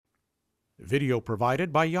Video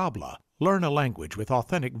provided by Yabla. Learn a language with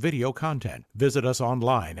authentic video content. Visit us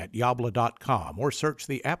online at yabla.com or search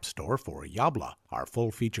the App Store for Yabla. Our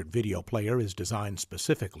full-featured video player is designed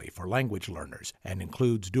specifically for language learners and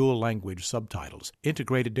includes dual language subtitles,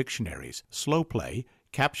 integrated dictionaries, slow play,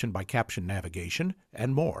 caption-by-caption navigation,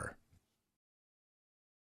 and more.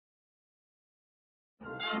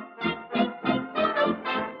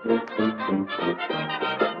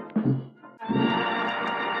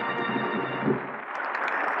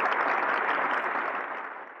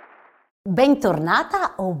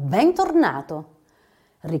 Bentornata o bentornato.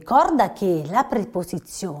 Ricorda che la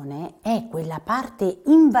preposizione è quella parte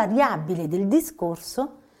invariabile del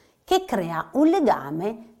discorso che crea un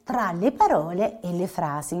legame tra le parole e le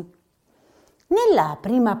frasi. Nella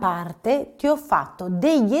prima parte ti ho fatto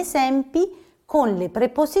degli esempi con le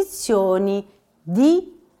preposizioni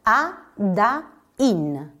di, a, da,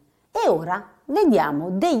 in e ora vediamo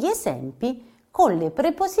degli esempi con le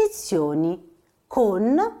preposizioni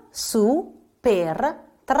con, su, per,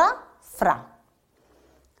 tra, fra.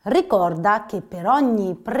 Ricorda che per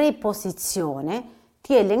ogni preposizione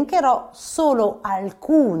ti elencherò solo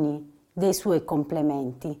alcuni dei suoi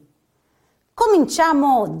complementi.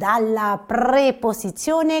 Cominciamo dalla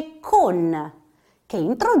preposizione con, che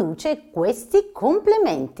introduce questi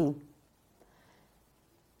complementi.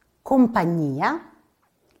 Compagnia.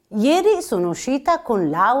 Ieri sono uscita con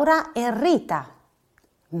Laura e Rita.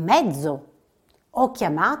 Mezzo. Ho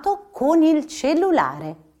chiamato con il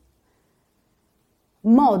cellulare.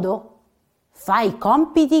 Modo. Fai i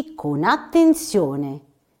compiti con attenzione.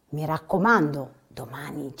 Mi raccomando,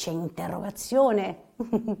 domani c'è interrogazione.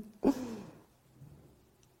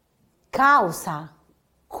 Causa.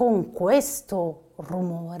 Con questo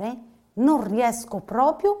rumore non riesco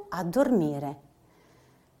proprio a dormire.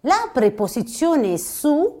 La preposizione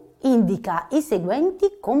su indica i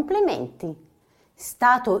seguenti complementi.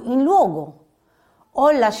 Stato in luogo. Ho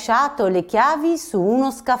lasciato le chiavi su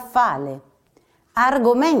uno scaffale.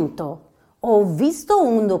 Argomento. Ho visto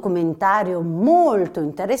un documentario molto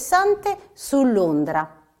interessante su Londra.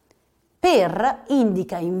 Per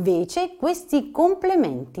indica invece questi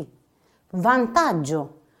complementi.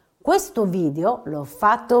 Vantaggio. Questo video l'ho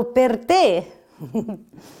fatto per te.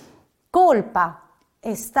 Colpa.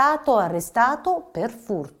 È stato arrestato per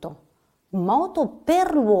furto. Moto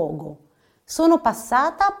per luogo. Sono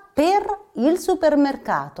passata per il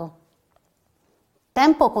supermercato.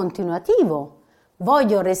 Tempo continuativo.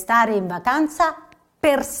 Voglio restare in vacanza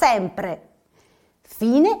per sempre.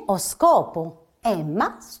 Fine o scopo.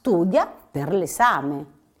 Emma studia per l'esame.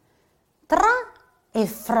 Tra e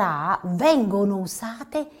fra vengono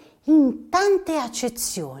usate in tante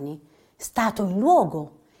accezioni. Stato in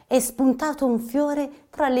luogo. È spuntato un fiore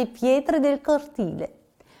tra le pietre del cortile.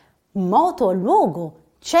 Moto al luogo.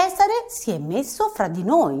 Cesare si è messo fra di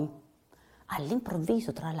noi.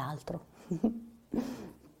 All'improvviso, tra l'altro.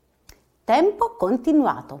 Tempo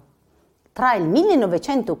continuato. Tra il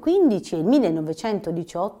 1915 e il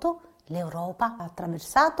 1918 l'Europa ha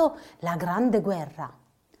attraversato la Grande Guerra.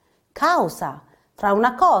 Causa. Tra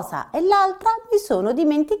una cosa e l'altra mi sono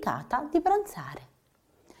dimenticata di pranzare.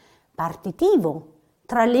 Partitivo.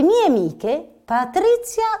 Tra le mie amiche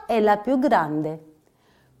Patrizia è la più grande.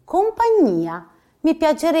 Compagnia. Mi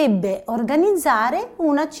piacerebbe organizzare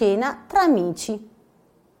una cena tra amici.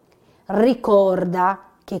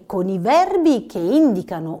 Ricorda che con i verbi che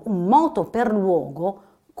indicano un moto per luogo,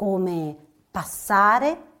 come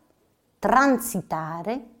passare,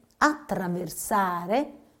 transitare,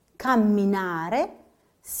 attraversare, camminare,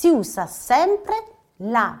 si usa sempre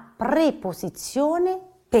la preposizione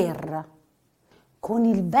per. Con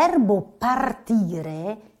il verbo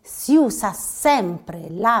partire si usa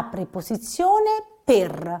sempre la preposizione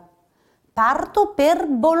per. Parto per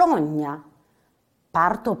Bologna,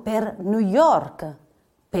 parto per New York,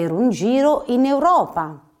 per un giro in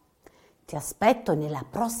Europa. Ti aspetto nella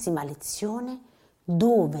prossima lezione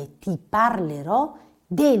dove ti parlerò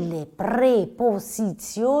delle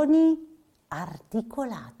preposizioni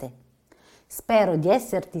articolate. Spero di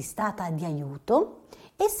esserti stata di aiuto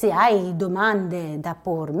e se hai domande da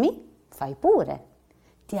pormi, fai pure.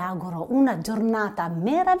 Ti auguro una giornata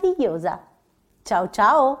meravigliosa. Ciao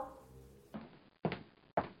ciao!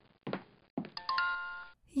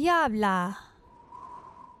 Yabla.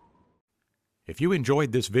 If you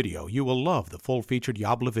enjoyed this video, you will love the full-featured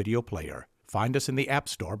Yabla video player. Find us in the App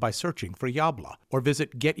Store by searching for Yabla or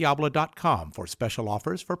visit getyabla.com for special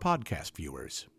offers for podcast viewers.